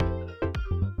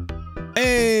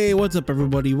what's up,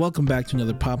 everybody? Welcome back to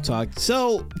another Pop Talk.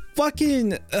 So,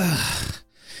 fucking,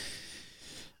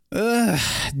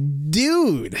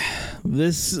 dude,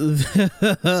 this,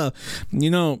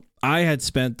 I had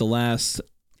spent the last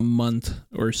month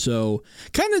or so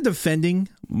kind of defending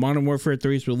Modern Warfare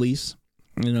 3's release.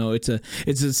 It's a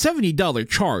 $70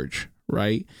 charge,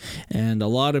 right? And a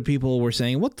lot of people were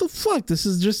saying, what the fuck? This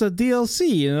is just a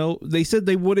DLC. They said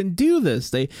they wouldn't do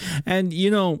this.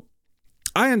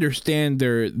 I understand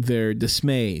their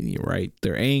dismay, right?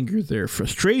 Their anger, their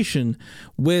frustration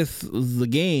with the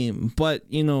game. But,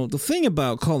 the thing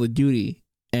about Call of Duty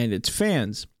and its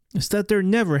fans is that they're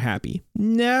never happy.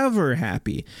 Never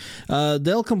happy.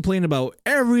 They'll complain about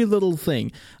every little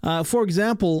thing. For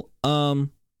example, one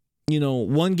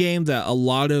game that a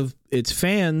lot of its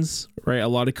fans, right, a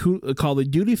lot of Call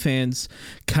of Duty fans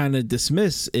kind of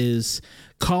dismiss is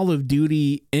Call of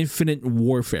Duty Infinite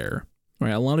Warfare,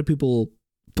 right? A lot of people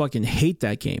fucking hate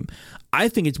that game. I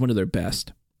think it's one of their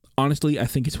best. Honestly, I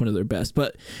think it's one of their best.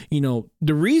 But,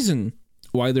 the reason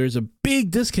why there's a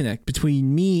big disconnect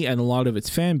between me and a lot of its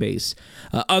fan base,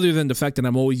 other than the fact that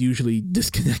I'm always usually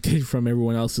disconnected from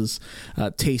everyone else's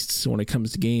tastes when it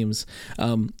comes to games,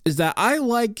 is that I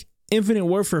like Infinite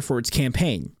Warfare for its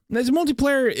campaign. As a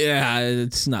multiplayer, yeah,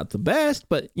 it's not the best,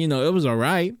 but, it was all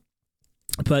right.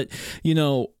 But,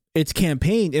 its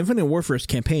campaign, Infinite Warfare's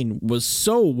campaign, was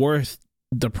so worth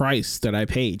the price that I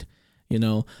paid. I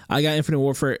got Infinite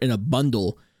Warfare in a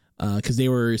bundle because they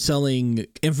were selling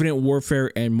Infinite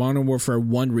Warfare and Modern Warfare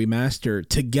 1 Remaster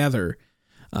together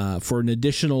for an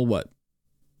additional,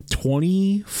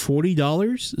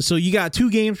 $40. So you got two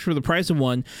games for the price of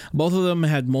one. Both of them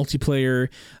had multiplayer.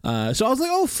 So I was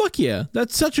like, oh, fuck yeah.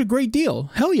 That's such a great deal.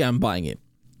 Hell yeah, I'm buying it.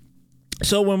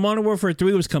 So when Modern Warfare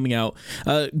 3 was coming out,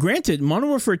 granted, Modern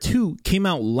Warfare 2 came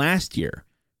out last year.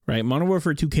 Right, Modern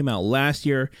Warfare 2 came out last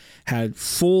year, had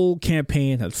full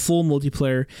campaign, had full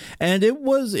multiplayer, and it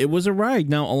was a ride.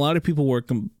 Now, a lot of people were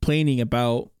complaining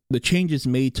about the changes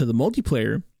made to the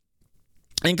multiplayer.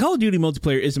 And Call of Duty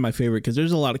multiplayer isn't my favorite because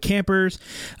there's a lot of campers.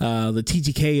 The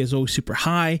TTK is always super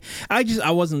high.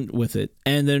 I wasn't with it.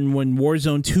 And then when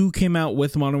Warzone 2 came out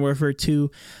with Modern Warfare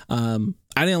 2, I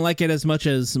didn't like it as much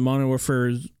as Modern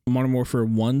Warfare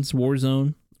 1's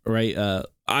Warzone, right?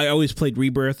 I always played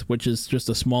Rebirth, which is just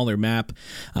a smaller map,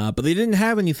 but they didn't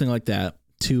have anything like that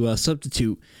to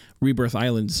substitute Rebirth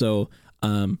Island. So,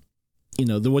 there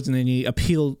wasn't any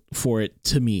appeal for it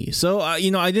to me. So, I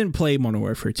didn't play Modern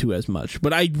Warfare 2 as much,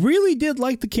 but I really did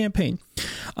like the campaign.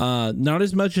 Not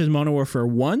as much as Modern Warfare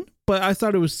 1, but I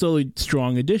thought it was still a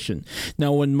strong addition.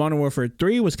 Now, when Modern Warfare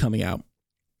 3 was coming out,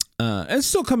 and it's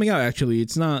still coming out, actually.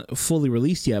 It's not fully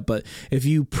released yet, but if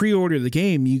you pre-order the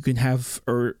game, you can have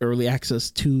early access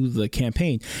to the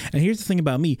campaign. And here's the thing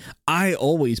about me. I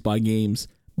always buy games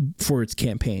for its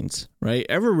campaigns, right?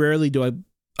 Ever rarely do I,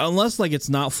 unless it's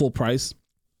not full price.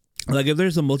 If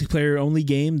there's a multiplayer only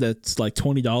game that's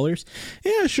 $20,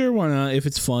 yeah, sure, why not, if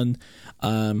it's fun.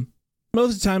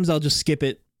 Most of the times I'll just skip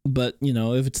it. But,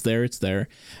 if it's there, it's there.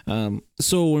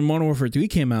 So when Modern Warfare 3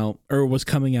 came out, or was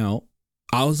coming out,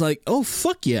 I was like, oh,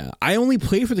 fuck yeah. I only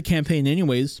play for the campaign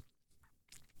anyways.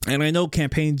 And I know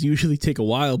campaigns usually take a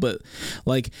while, but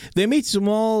they made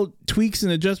small tweaks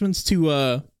and adjustments to,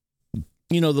 the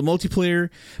multiplayer.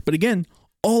 But again,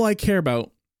 all I care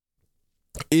about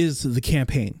is the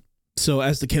campaign. So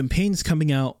as the campaign's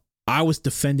coming out, I was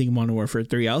defending Modern Warfare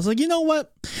 3. I was like, you know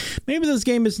what? Maybe this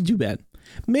game isn't too bad.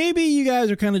 Maybe you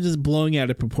guys are kind of just blowing out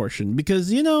of proportion because,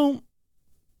 the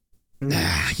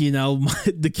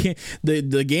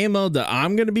game mode that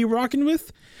I'm going to be rocking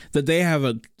with, that they have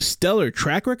a stellar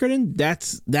track record in,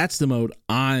 that's the mode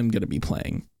I'm going to be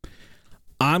playing.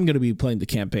 I'm going to be playing the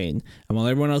campaign. And while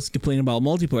everyone else is complaining about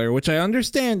multiplayer, which I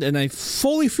understand and I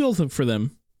fully feel for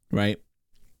them, right?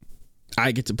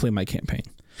 I get to play my campaign.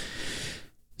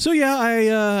 So yeah,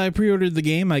 I pre-ordered the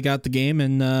game. I got the game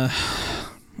and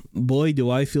boy, do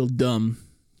I feel dumb.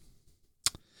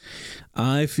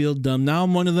 I feel dumb. Now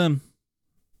I'm one of them.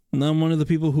 Now I'm one of the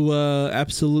people who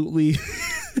absolutely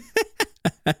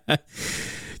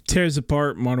tears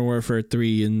apart Modern Warfare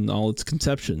 3 in all its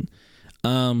conception.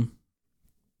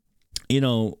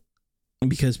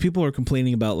 Because people are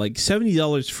complaining about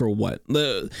 $70 for what?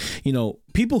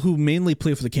 People who mainly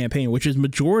play for the campaign, which is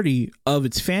majority of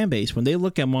its fan base, when they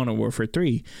look at Modern Warfare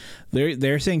 3,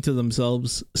 they're saying to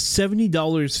themselves,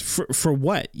 $70 for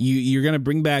what? You're going to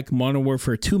bring back Modern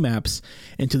Warfare 2 maps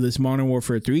into this Modern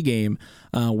Warfare 3 game,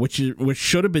 which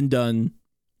should have been done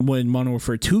when Modern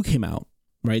Warfare 2 came out.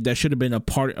 Right, that should have been a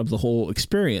part of the whole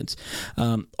experience.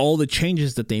 All the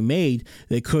changes that they made,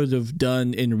 they could have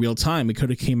done in real time. It could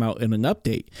have came out in an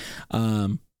update.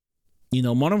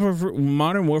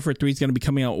 Modern Warfare 3 is going to be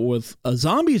coming out with a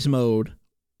zombies mode,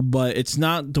 but it's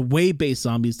not the wave-based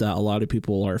zombies that a lot of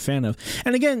people are a fan of.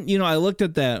 And again, I looked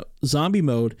at that zombie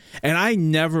mode, and I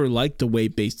never liked the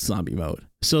wave-based zombie mode.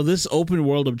 So this open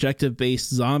world objective-based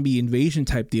zombie invasion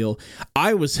type deal,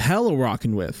 I was hella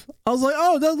rocking with. I was like,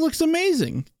 oh, that looks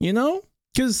amazing,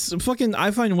 Because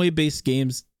I find wave-based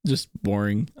games just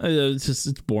boring. It's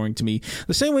boring to me.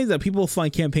 The same way that people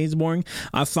find campaigns boring,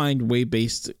 I find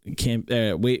wave-based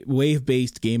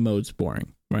game modes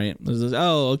boring, right? It's just,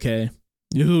 oh, okay.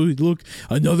 Look,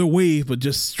 another wave, but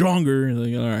just stronger.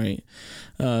 Like, all right.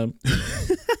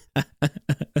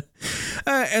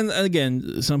 And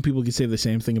again, some people can say the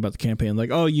same thing about the campaign.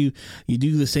 Like, oh, you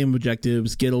do the same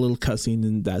objectives, get a little cutscene,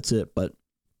 and that's it. But,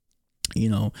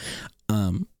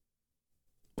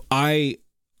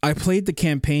 I played the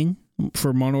campaign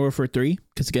for Modern Warfare 3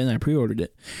 because, again, I pre-ordered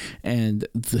it, and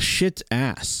the shit's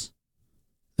ass.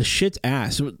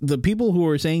 The people who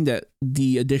are saying that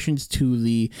the additions to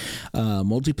the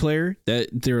multiplayer, that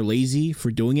they're lazy for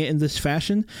doing it in this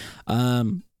fashion,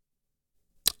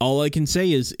 all I can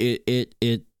say is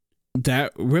it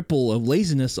that ripple of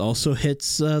laziness also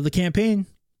hits the campaign,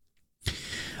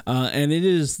 and it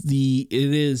is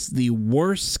the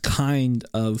worst kind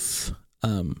of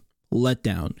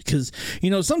letdown, because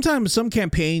sometimes some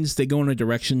campaigns, they go in a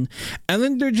direction and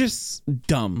then they're just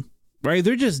dumb, right?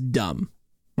 They're just dumb,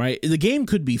 right? The game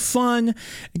could be fun,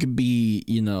 it could be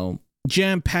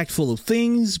jam-packed full of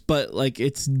things, but like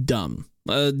it's dumb.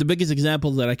 The biggest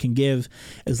example that I can give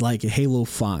is like Halo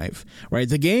 5, right?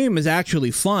 The game is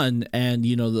actually fun, and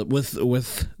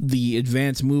with the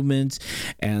advanced movements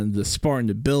and the Spartan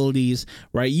abilities,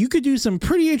 right? You could do some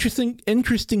pretty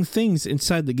interesting things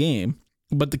inside the game.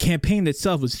 But the campaign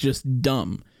itself is just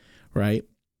dumb, right?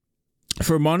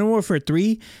 For Modern Warfare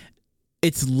 3,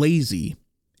 it's lazy,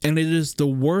 and it is the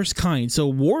worst kind. So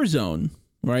Warzone,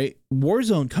 right?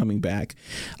 Warzone coming back.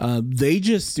 They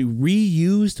just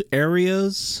reused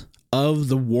areas of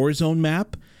the Warzone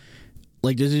map.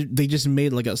 Like they just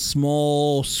made like a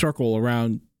small circle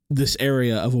around this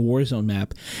area of a Warzone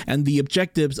map, and the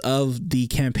objectives of the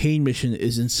campaign mission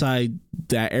is inside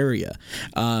that area.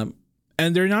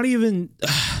 And they're not even,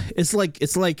 it's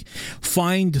like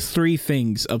find 3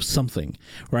 things of something,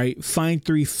 right? Find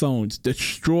 3 phones,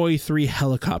 destroy 3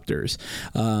 helicopters,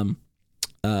 find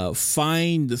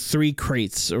 3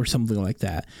 crates or something like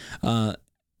that.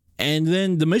 And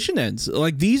then the mission ends.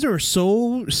 Like, these are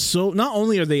so, not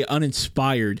only are they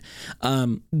uninspired,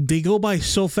 they go by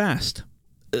so fast.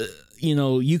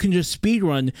 You can just speed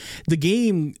run the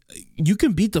game. You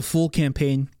can beat the full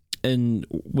campaign and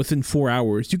within 4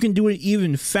 hours. You can do it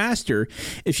even faster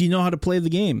if you know how to play the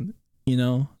game,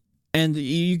 and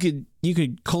you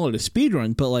could call it a speed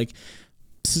run, but like,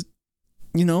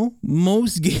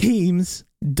 most games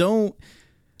don't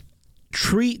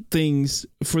treat things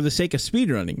for the sake of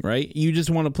speedrunning, right? You just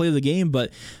want to play the game,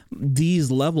 but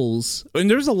these levels, and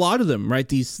there's a lot of them, right?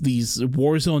 These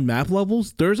Warzone map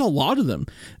levels, there's a lot of them.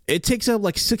 It takes up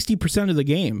like 60% of the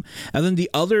game. And then the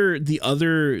other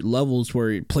levels where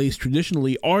it plays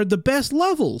traditionally are the best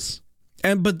levels.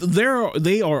 But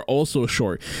they are also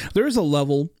short. There's a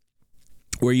level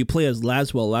where you play as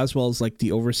Laswell. Laswell is like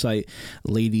the oversight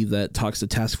lady that talks to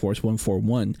Task Force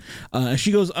 141. And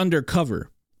she goes undercover,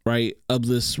 right, of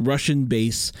this Russian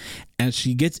base, and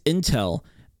she gets intel,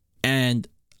 and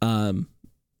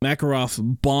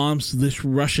Makarov bombs this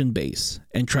Russian base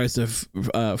and tries to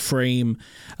frame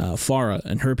Farah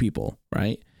and her people,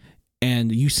 right?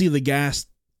 And you see the gas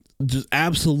just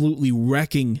absolutely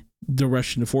wrecking the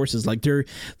Russian forces. Like, they're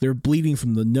bleeding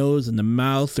from the nose and the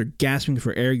mouth, they're gasping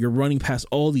for air, you're running past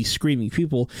all these screaming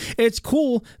people. It's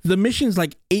cool. The mission's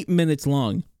like 8 minutes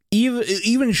long.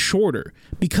 Even shorter,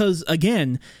 because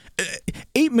again,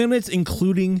 8 minutes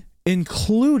including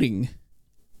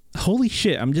holy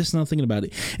shit, I'm just not thinking about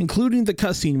it, including the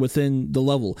cutscene within the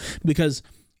level. Because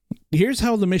here's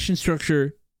how the mission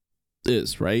structure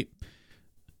is, right?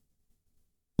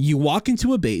 You walk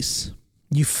into a base,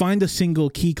 you find a single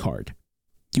key card,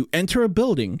 you enter a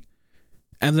building,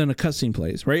 and then a cutscene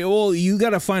plays, right? Well, you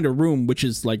gotta find a room which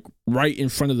is like right in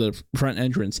front of the front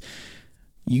entrance.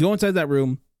 You go inside that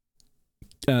room,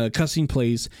 cutscene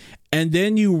plays, and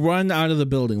then you run out of the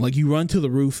building. Like, you run to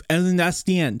the roof, and then that's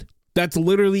the end. That's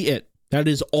literally it. That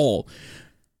is all.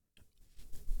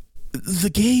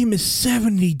 The game is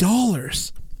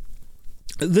 $70.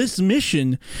 This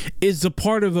mission is a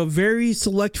part of a very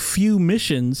select few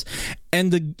missions,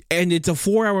 and it's a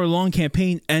 4-hour long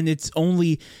campaign, and it's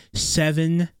only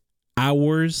 7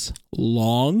 hours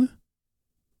long.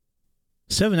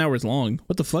 7 hours long.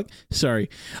 What the fuck? Sorry.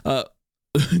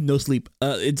 no sleep.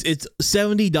 It's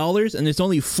 $70 and it's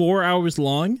only 4 hours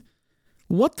long.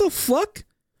 What the fuck,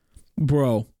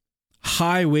 bro?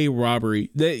 Highway robbery.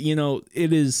 That, you know,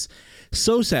 it is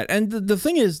so sad. And the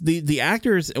thing is, the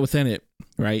actors within it,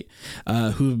 right,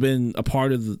 who've been a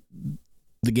part of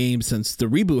the game since the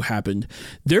reboot happened,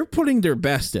 they're putting their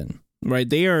best in, right?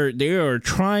 They are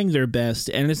trying their best,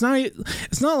 and it's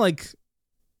not like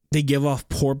they give off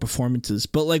poor performances,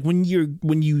 but like when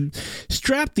you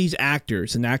strap these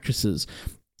actors and actresses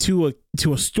to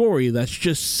a story that's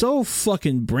just so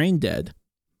fucking brain dead,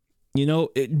 you know,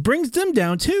 it brings them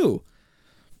down too.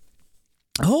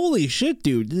 Holy shit,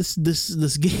 dude,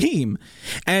 this game.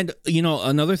 And, you know,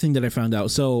 another thing that I found out,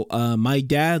 so my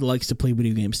dad likes to play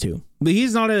video games too, but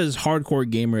he's not as hardcore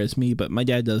gamer as me, but my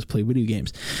dad does play video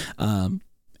games.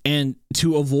 And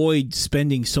to avoid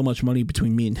spending so much money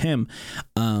between me and him,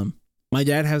 my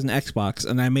dad has an Xbox,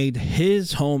 and I made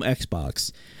his home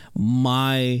Xbox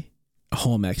my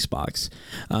home Xbox.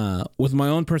 With my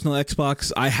own personal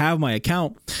Xbox, I have my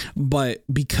account, but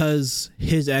because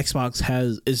his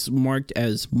Xbox is marked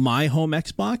as my home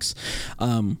Xbox,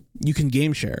 you can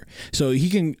game share. So he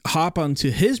can hop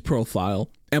onto his profile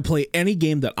and play any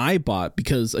game that I bought,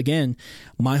 because again,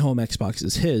 my home Xbox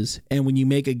is his. And when you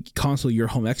make a console your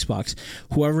home Xbox,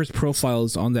 whoever's profile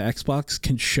is on the Xbox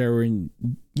can share in,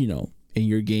 you know, in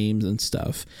your games and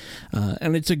stuff.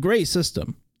 And it's a great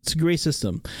system. It's a great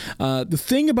system. The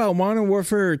thing about Modern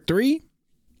Warfare 3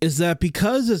 is that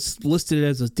because it's listed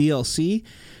as a DLC,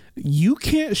 you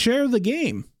can't share the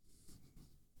game.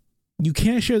 You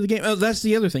can't share the game. Oh, that's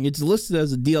the other thing. It's listed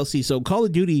as a DLC. So Call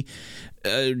of Duty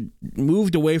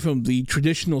moved away from the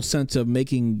traditional sense of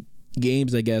making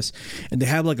games, I guess, and they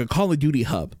have like a Call of Duty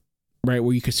hub, right,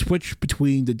 where you can switch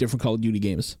between the different Call of Duty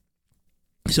games.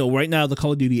 So right now, the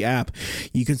Call of Duty app,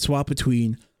 you can swap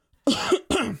between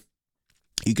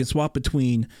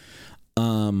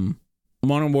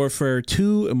Modern Warfare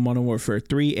 2 and Modern Warfare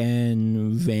 3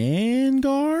 and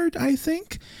Vanguard, I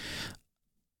think.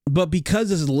 But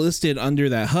because it's listed under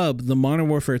that hub, the Modern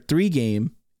Warfare 3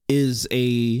 game is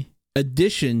a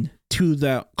addition to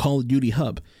that Call of Duty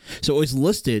hub. So it's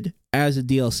listed as a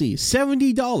DLC.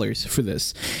 $70 for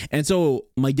this. And so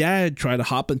my dad tried to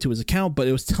hop into his account, but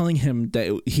it was telling him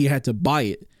that he had to buy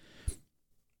it.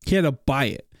 He had to buy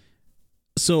it.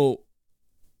 So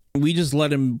we just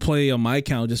let him play on my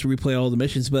account, just replay all the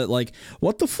missions. But like,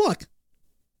 what the fuck?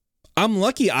 I'm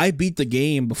lucky I beat the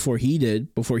game before he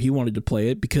did, before he wanted to play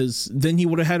it, because then he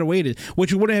would have had to wait,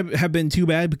 which wouldn't have been too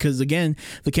bad, because again,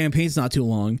 the campaign's not too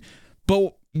long.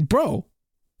 But bro,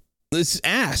 this is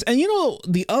ass. And you know,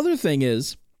 the other thing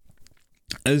is,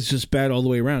 it's just bad all the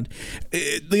way around.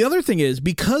 The other thing is,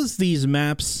 because these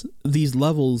maps, these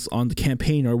levels on the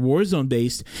campaign are Warzone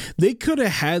based, they could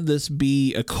have had this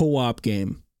be a co-op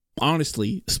game.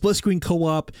 Honestly, split screen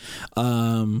co-op,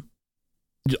 online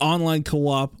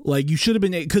co-op. Like, you should have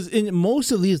been, because in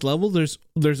most of these levels,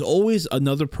 there's always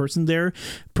another person there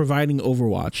providing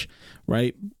Overwatch,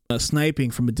 right?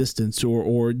 Sniping from a distance,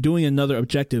 or doing another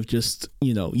objective. Just,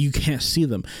 you know, you can't see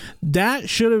them. That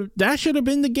should have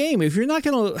been the game. If you're not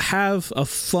gonna have a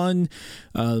fun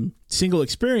single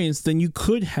experience, then you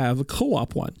could have a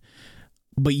co-op one,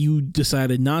 but you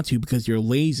decided not to because you're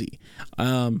lazy.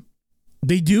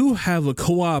 They do have a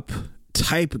co-op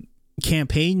type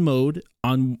campaign mode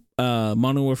on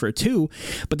Modern Warfare 2,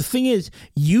 but the thing is,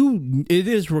 it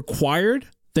is required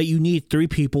that you need 3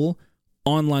 people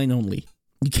online only.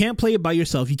 You can't play it by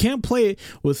yourself. You can't play it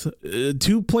with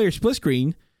 2-player split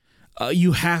screen.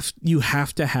 You have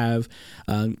to have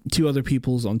 2 other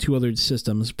peoples on 2 other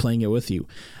systems playing it with you.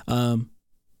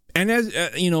 And as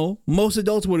you know, most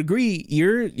adults would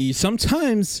agree,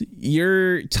 sometimes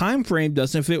your time frame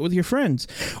doesn't fit with your friends,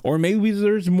 or maybe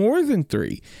there's more than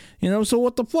 3. You know, so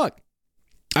what the fuck?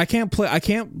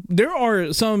 There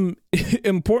are some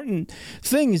important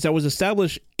things that was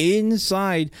established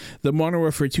inside the Modern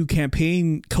Warfare 2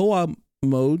 campaign co-op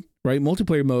mode, right?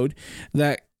 Multiplayer mode,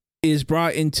 that is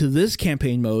brought into this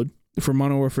campaign mode for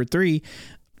Modern Warfare 3,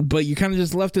 but you kind of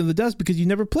just left in the dust because you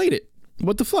never played it.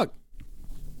 What the fuck?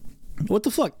 What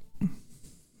the fuck?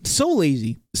 So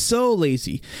lazy.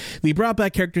 They brought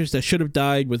back characters that should have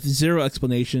died with zero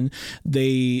explanation.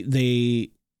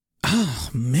 Oh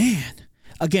man.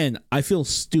 Again, I feel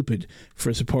stupid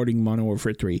for supporting Modern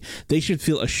Warfare 3. They should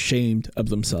feel ashamed of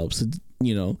themselves.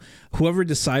 You know, whoever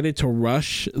decided to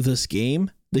rush this game,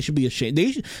 they should be ashamed.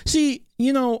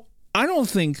 You know, I don't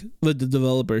think that the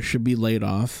developers should be laid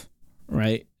off,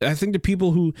 right? I think the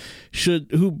people who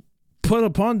put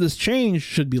upon this change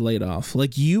should be laid off.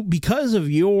 Like, because of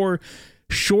your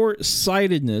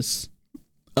short-sightedness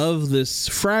of this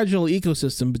fragile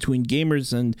ecosystem between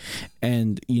gamers and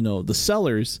the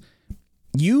sellers,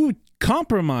 you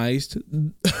compromised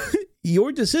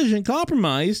your decision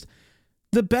compromised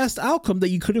the best outcome that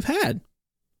you could have had.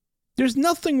 There's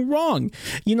nothing wrong.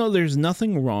 There's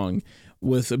nothing wrong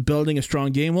with building a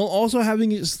strong game while also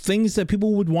having things that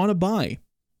people would want to buy,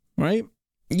 right?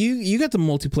 You got the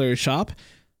multiplayer shop.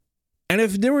 And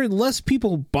if there were less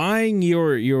people buying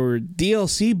your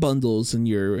DLC bundles and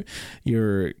your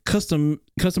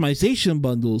customization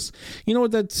bundles, you know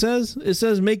what that says? It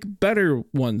says make better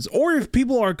ones. Or if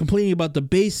people are complaining about the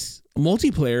base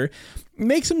multiplayer,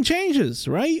 make some changes,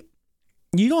 right?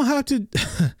 You don't have to.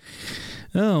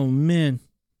 Oh man,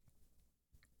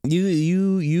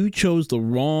 you chose the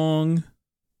wrong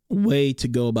way to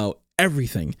go about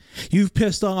everything. You've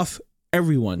pissed off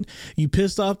everyone. You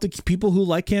pissed off the people who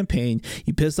like campaign.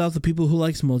 You pissed off the people who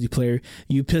likes multiplayer.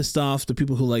 You pissed off the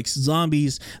people who likes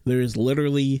zombies. There is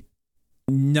literally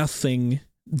nothing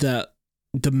that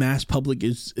the mass public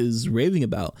is raving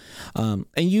about. And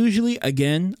usually,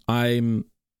 again, I'm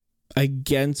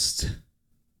against.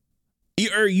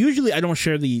 Or usually I don't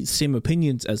share the same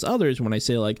opinions as others when I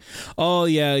say like, oh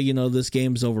yeah, this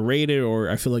game's overrated, or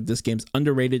I feel like this game's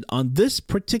underrated. On this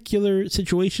particular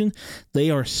situation, they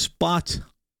are spot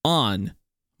on.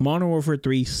 Modern Warfare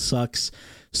 3 sucks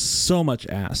so much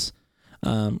ass.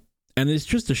 And it's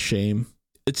just a shame.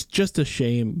 It's just a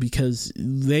shame because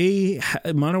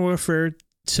Modern Warfare,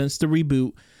 since the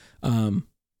reboot,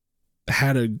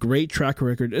 had a great track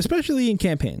record, especially in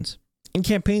campaigns. In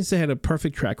campaigns, they had a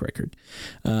perfect track record.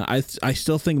 I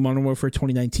still think Modern Warfare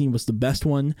 2019 was the best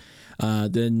one.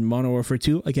 Then Modern Warfare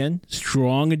 2, again,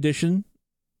 strong addition.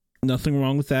 Nothing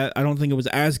wrong with that. I don't think it was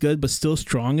as good, but still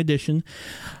strong addition.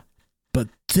 But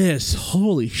this,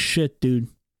 holy shit, dude.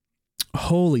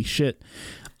 Holy shit.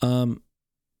 And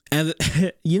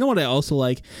you know what I also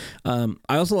like? I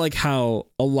also like how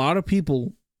a lot of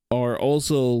people are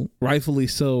also rightfully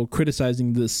so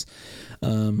criticizing this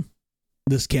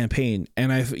campaign,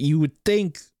 and you would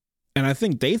think, and I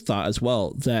think they thought as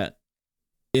well, that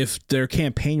if their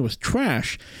campaign was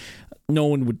trash, no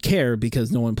one would care because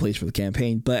no one plays for the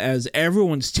campaign. But as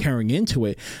everyone's tearing into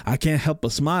it, I can't help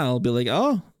but smile and be like,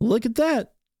 oh, look at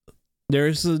that.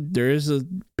 There's a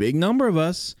big number of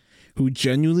us who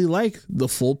genuinely like the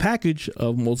full package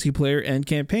of multiplayer and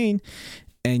campaign,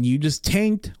 and you just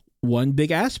tanked one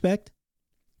big aspect.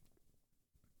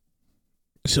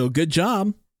 So good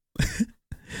job.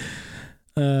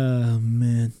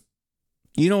 Man.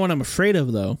 You know what I'm afraid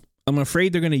of, though? I'm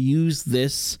afraid they're going to use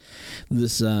this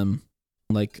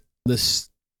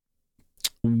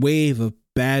wave of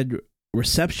bad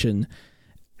reception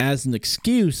as an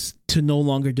excuse to no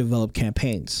longer develop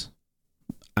campaigns.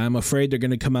 I'm afraid they're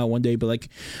going to come out one day but like,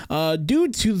 due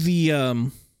to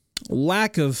the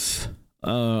lack of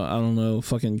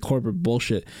fucking corporate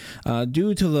bullshit,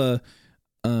 due to the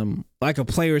lack of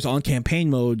players on campaign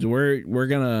modes, we're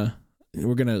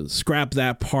gonna scrap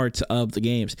that part of the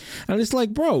games. And it's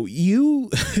like, bro,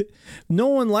 no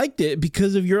one liked it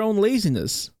because of your own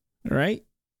laziness, right?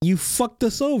 You fucked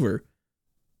us over.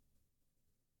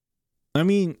 I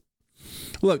mean,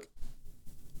 look,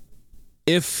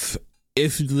 if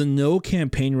the no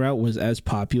campaign route was as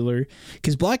popular,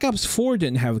 because Black Ops 4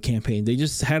 didn't have a campaign, they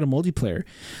just had a multiplayer,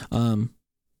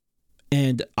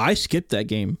 and I skipped that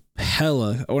game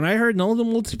hella when I heard no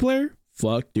multiplayer.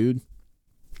 Fuck, dude.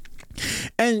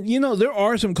 And there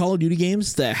are some Call of Duty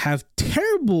games that have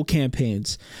terrible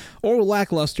campaigns or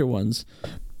lackluster ones.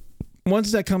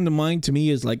 Ones that come to mind to me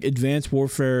is like Advanced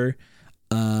Warfare.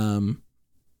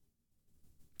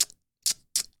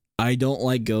 I don't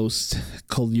like Ghost,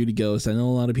 Call of Duty Ghost. I know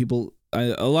a lot of people,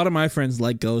 a lot of my friends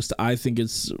like Ghost. I think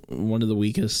it's one of the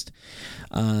weakest.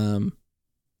 Again,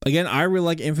 I really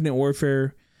like Infinite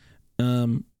Warfare.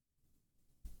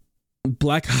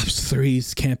 Black Ops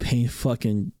 3's campaign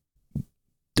fucking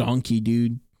donkey,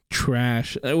 dude.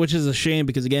 Trash. Which is a shame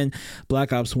because, again,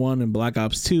 Black Ops 1 and Black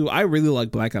Ops 2, I really like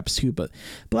Black Ops 2, but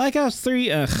Black Ops 3,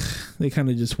 they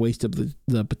kind of just wasted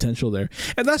the potential there.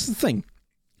 And that's the thing.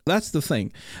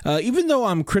 Even though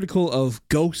I'm critical of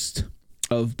Ghost,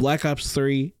 of Black Ops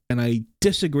 3, and I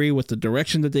disagree with the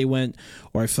direction that they went,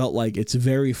 or I felt like it's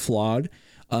very flawed,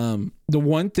 the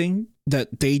one thing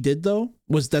that they did, though,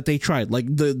 was that they tried.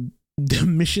 Like, the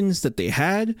missions that they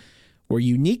had were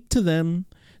unique to them.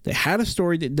 They had a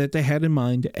story that they had in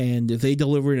mind, and they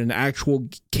delivered an actual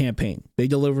campaign. They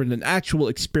delivered an actual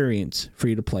experience for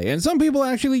you to play. And some people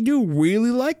actually do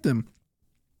really like them.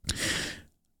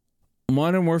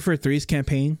 Modern Warfare 3's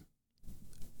campaign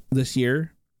this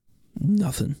year,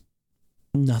 nothing.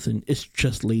 It's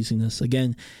just laziness.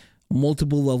 Again,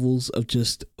 multiple levels of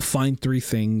just find 3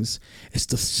 things. It's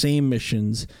the same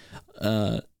missions.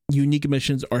 Unique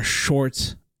missions are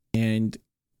short and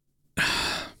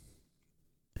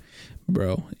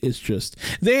bro, it's just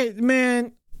they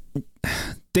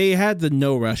had the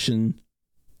no Russian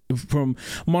from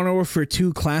Modern Warfare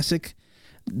 2 Classic.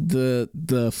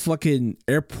 The fucking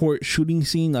airport shooting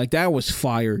scene, like, that was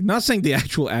fire. Not saying the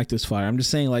actual act is fire. I'm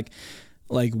just saying like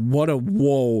what a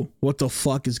whoa, what the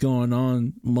fuck is going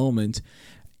on moment.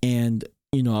 And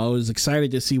I was excited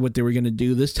to see what they were gonna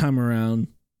do this time around,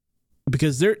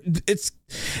 because they're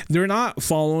not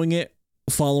following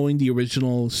the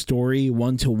original story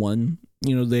 1-to-1.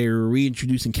 They're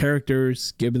reintroducing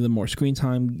characters, giving them more screen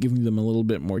time, giving them a little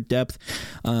bit more depth.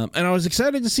 And I was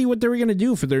excited to see what they were going to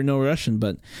do for their no Russian,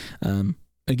 but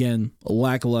again,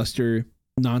 lackluster,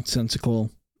 nonsensical,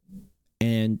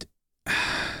 and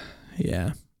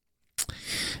yeah.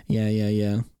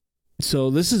 So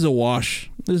this is a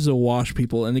wash. This is a wash,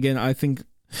 people. And again, I think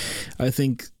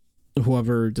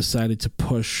whoever decided to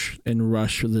push and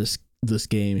rush this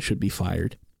game should be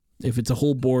fired. If it's a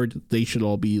whole board, they should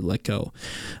all be let go.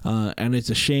 And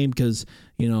it's a shame because,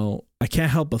 I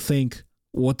can't help but think,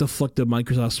 what the fuck did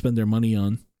Microsoft spend their money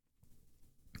on?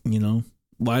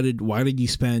 Why did you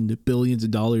spend billions of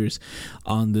dollars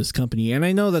on this company? And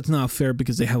I know that's not fair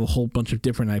because they have a whole bunch of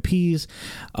different IPs.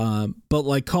 But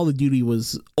like Call of Duty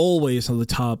was always on the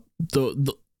top,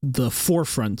 the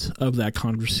forefront of that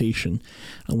conversation.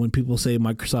 And when people say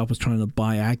Microsoft was trying to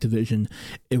buy Activision,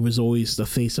 it was always the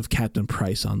face of Captain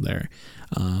Price on there.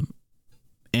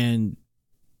 And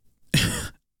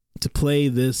to play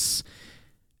this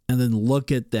and then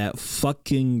look at that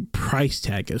fucking price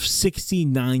tag of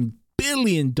 $69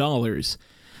 billion,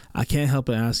 I can't help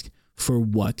but ask, for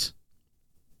what?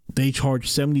 They charge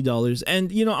 $70.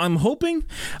 And I'm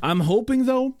hoping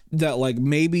though that like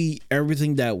maybe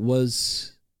everything that was,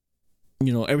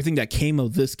 everything that came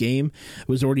of this game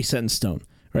was already set in stone,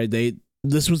 right?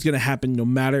 This was going to happen no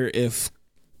matter if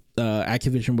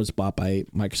Activision was bought by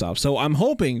Microsoft. So I'm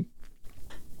hoping,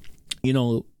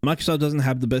 Microsoft doesn't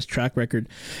have the best track record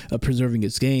of preserving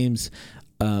its games,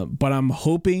 but I'm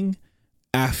hoping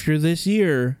after this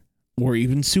year, or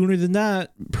even sooner than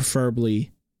that,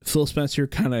 preferably, Phil Spencer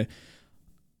kind of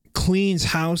cleans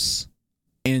house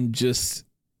and just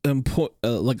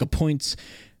appoints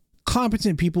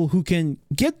competent people who can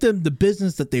get them the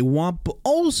business that they want, but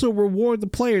also reward the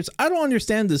players. I don't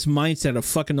understand this mindset of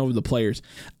fucking over the players.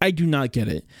 I do not get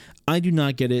it.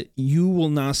 You will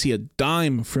not see a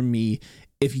dime from me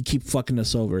if you keep fucking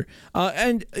us over.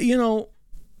 And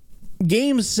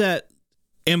games that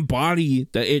embody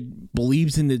that it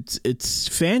believes in its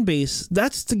fan base,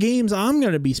 that's the games I'm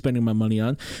going to be spending my money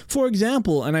on. For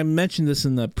example, and I mentioned this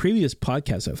in the previous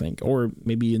podcast, I think, or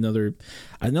maybe another,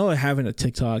 I know I have in a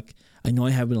TikTok, I know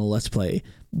I have in a Let's Play,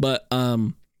 but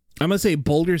I'm going to say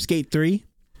Baldur's Gate 3.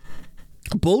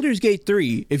 Baldur's Gate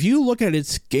 3, if you look at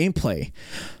its gameplay,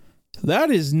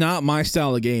 that is not my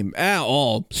style of game at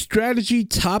all. Strategy,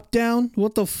 top down,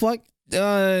 what the fuck?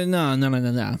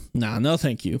 No,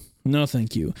 thank you.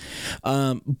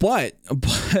 But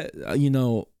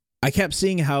I kept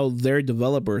seeing how their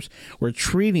developers were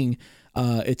treating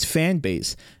its fan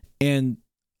base, and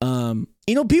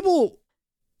people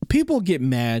get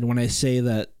mad when I say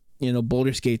that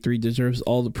Baldur's Gate 3 deserves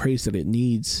all the praise that it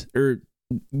needs, or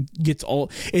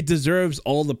it deserves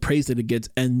all the praise that it gets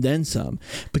and then some,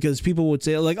 because people would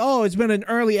say like, oh, it's been an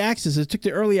early access, it took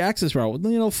the early access route.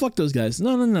 Fuck those guys.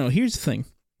 No. Here's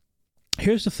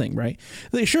the thing, right?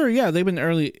 Sure, yeah, they've been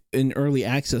in early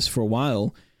access for a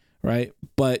while, right?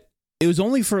 But it was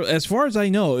only for, as far as I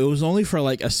know, it was only for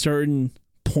like a certain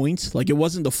point. Like, it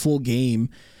wasn't the full game.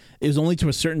 It was only to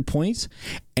a certain point.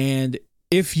 And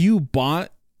if you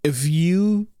bought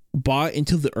into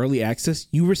the early access,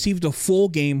 you received a full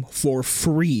game for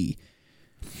free.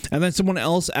 And then someone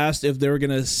else asked if they were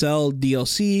going to sell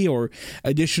DLC or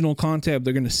additional content, if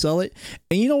they're going to sell it.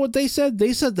 And you know what they said?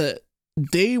 They said that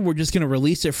they were just going to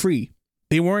release it free.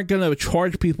 They weren't going to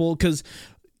charge people because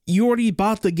you already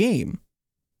bought the game.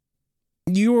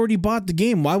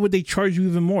 Why would they charge you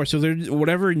even more? So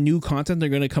whatever new content they're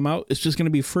going to come out, it's just going to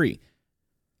be free.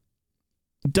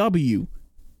 I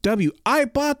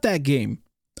bought that game.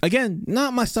 Again,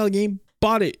 not my style of game.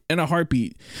 Bought it in a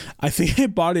heartbeat. I think I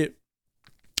bought it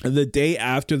the day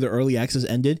after the early access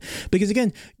ended, because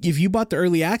again, if you bought the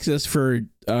early access for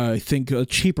I think a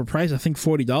cheaper price, I think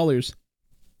 $40,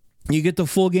 you get the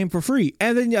full game for free,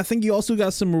 and then I think you also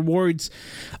got some rewards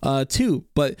too.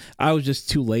 But I was just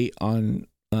too late on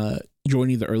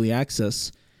joining the early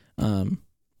access,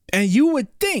 And you would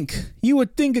think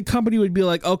a company would be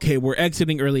like, okay, we're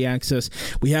exiting early access.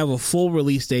 We have a full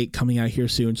release date coming out here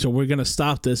soon, so we're gonna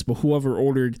stop this. But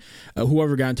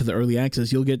whoever got into the early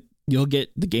access, you'll get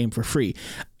the game for free.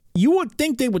 You would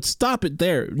think they would stop it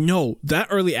there. No, that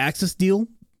early access deal,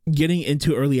 getting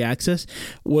into early access,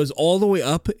 was all the way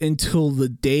up until the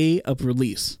day of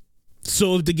release.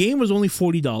 So if the game was only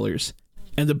 $40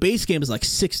 and the base game is like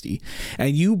 $60,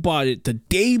 and you bought it the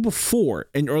day before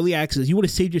in early access, you would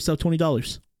have saved yourself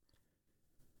 $20.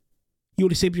 You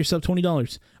would have saved yourself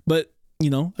 $20. But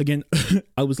again,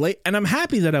 I was late, and I'm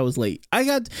happy that I was late.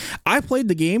 I played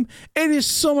the game. It is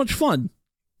so much fun.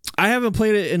 I haven't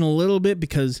played it in a little bit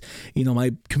because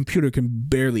my computer can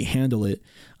barely handle it,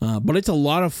 but it's a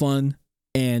lot of fun,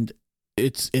 and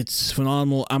it's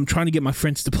phenomenal. I'm trying to get my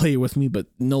friends to play it with me, but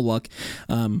no luck.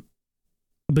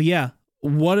 But yeah,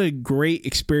 what a great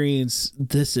experience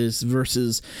this is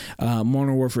versus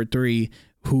Modern Warfare 3,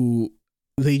 who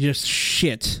they just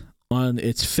shit on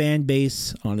its fan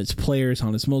base, on its players,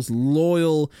 on its most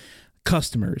loyal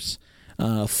customers.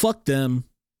 Fuck them.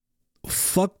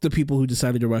 Fuck the people who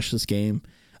decided to rush this game.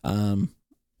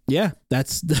 Yeah,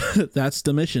 that's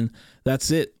the mission.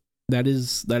 That's it. That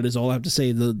is all I have to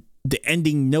say. The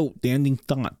ending note, the ending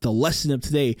thought, the lesson of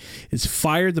today is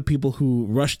fire the people who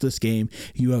rushed this game.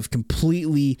 You have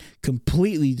completely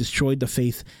destroyed the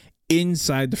faith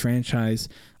inside the franchise.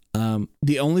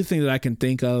 The only thing that I can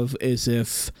think of is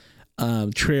if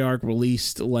Treyarch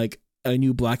released like a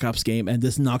new Black Ops game and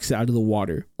this knocks it out of the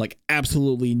water, like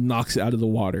absolutely knocks it out of the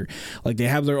water. Like they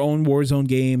have their own Warzone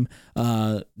game.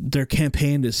 Their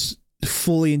campaign is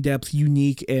fully in depth,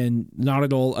 unique, and not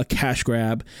at all a cash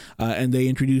grab. And they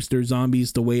introduce their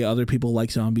zombies the way other people like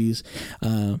zombies.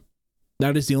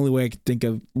 That is the only way I could think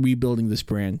of rebuilding this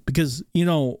brand, because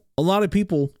a lot of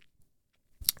people,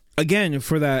 again,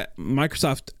 for that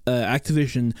Microsoft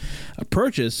Activision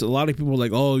purchase, a lot of people were like,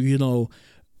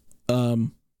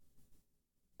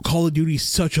 Call of Duty is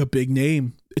such a big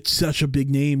name. It's such a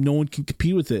big name. No one can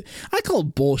compete with it. I call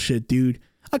bullshit, dude.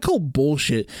 I call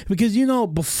bullshit because,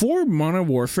 before Modern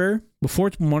Warfare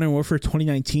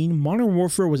 2019, Modern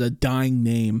Warfare was a dying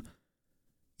name.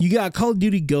 You got Call of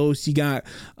Duty Ghosts. You got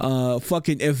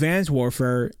fucking Advanced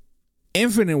Warfare,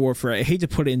 Infinite Warfare. I hate to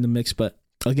put it in the mix, but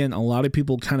again, a lot of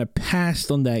people kind of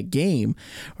passed on that game,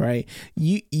 right?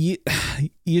 You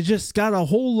just got a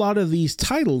whole lot of these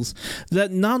titles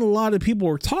that not a lot of people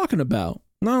were talking about.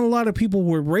 Not a lot of people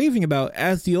were raving about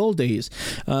as the old days.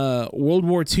 World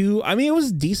War II, I mean, it was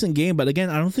a decent game, but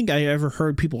again, I don't think I ever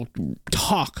heard people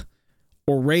talk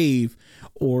or rave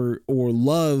or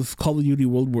love Call of Duty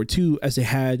World War II as they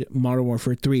had Modern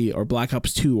Warfare 3 or Black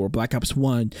Ops 2 or Black Ops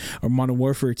 1 or Modern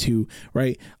Warfare 2,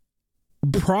 right?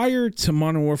 Prior to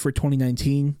Modern Warfare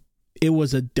 2019, it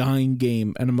was a dying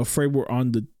game, and I'm afraid we're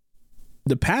on the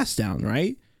pass down,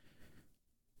 right?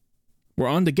 We're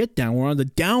on the get down. We're on the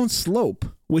down slope,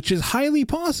 which is highly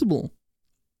possible.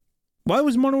 Why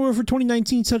was Modern Warfare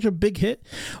 2019 such a big hit?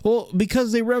 Well,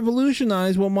 because they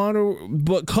revolutionized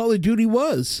what Call of Duty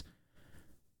was.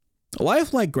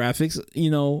 Lifelike graphics,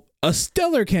 a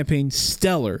stellar campaign,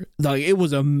 stellar. Like, it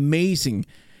was amazing.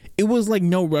 It was like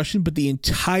no Russian, but the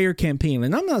entire campaign.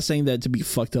 And I'm not saying that to be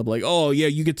fucked up, like, oh yeah,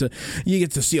 you get to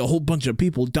see a whole bunch of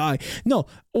people die. No,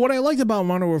 what I liked about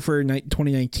Modern Warfare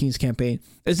 2019's campaign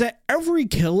is that every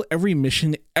kill, every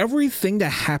mission, everything that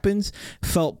happens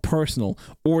felt personal,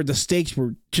 or the stakes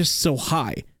were just so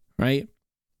high, right?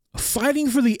 Fighting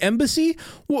for the embassy,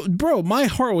 well, bro, my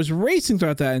heart was racing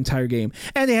throughout that entire game.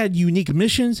 And they had unique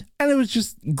missions, and it was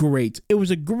just great. It was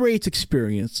a great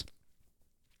experience.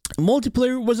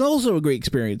 Multiplayer was also a great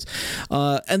experience.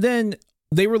 And then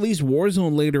they released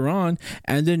Warzone later on,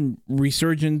 and then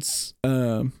Rebirth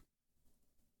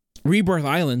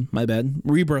Island,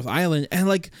 and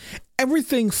like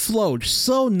everything flowed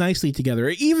so nicely together.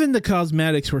 Even the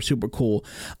cosmetics were super cool.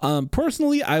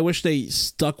 Personally, I wish they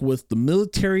stuck with the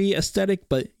military aesthetic,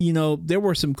 but there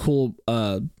were some cool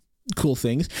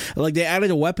things. Like they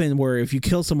added a weapon where if you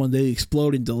kill someone, they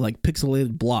explode into like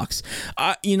pixelated blocks.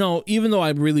 Even though I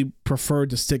really prefer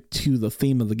to stick to the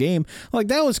theme of the game, like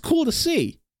that was cool to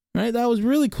see, right? That was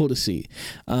really cool to see.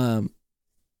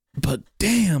 But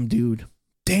damn, dude,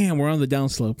 we're on the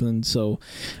downslope, and so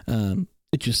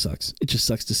it just sucks. It just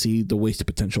sucks to see the wasted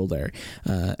potential there.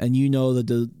 And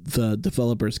that the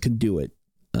developers can do it,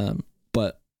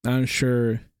 but I'm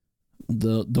sure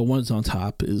the ones on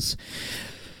top is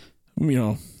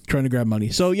trying to grab money.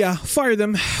 So yeah, fire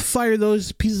them. Fire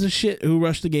those pieces of shit who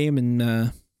rushed the game.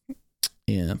 And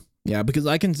yeah, because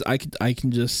I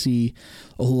can just see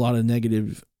a whole lot of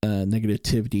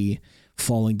negativity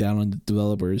falling down on the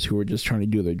developers who are just trying to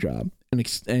do their job.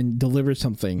 and deliver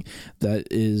something that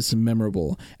is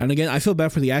memorable. And again, I feel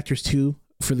bad for the actors too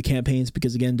for the campaigns,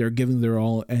 because again, they're giving their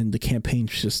all and the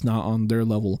campaign's just not on their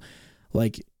level.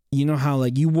 Like, you know how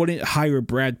like you wouldn't hire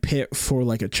Brad Pitt for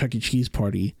like a Chuck E. Cheese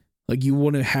party. Like, you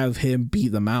wouldn't have him be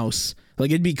the mouse.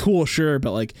 Like, it'd be cool, sure,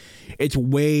 but like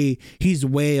he's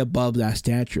way above that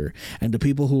stature. And the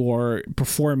people who are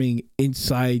performing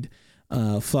inside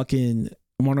fucking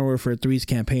Modern Warfare 3's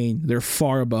campaign, they're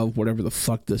far above whatever the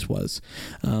fuck this was.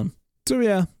 So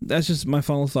yeah, that's just my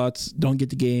final thoughts. Don't get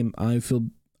the game. I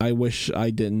wish I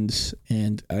didn't,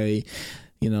 and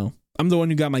I'm the one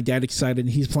who got my dad excited.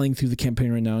 He's playing through the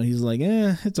campaign right now. He's like,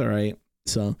 it's all right.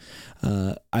 So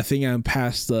I think I'm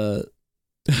past the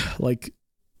like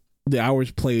the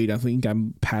hours played. I think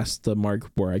I'm past the mark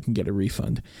where I can get a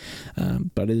refund.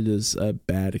 But it is a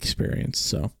bad experience.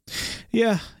 So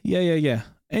yeah.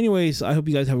 Anyways, I hope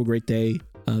you guys have a great day.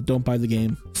 Don't buy the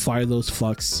game. Fire those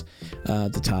fucks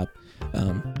at the top.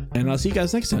 And I'll see you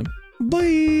guys next time.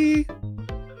 Bye.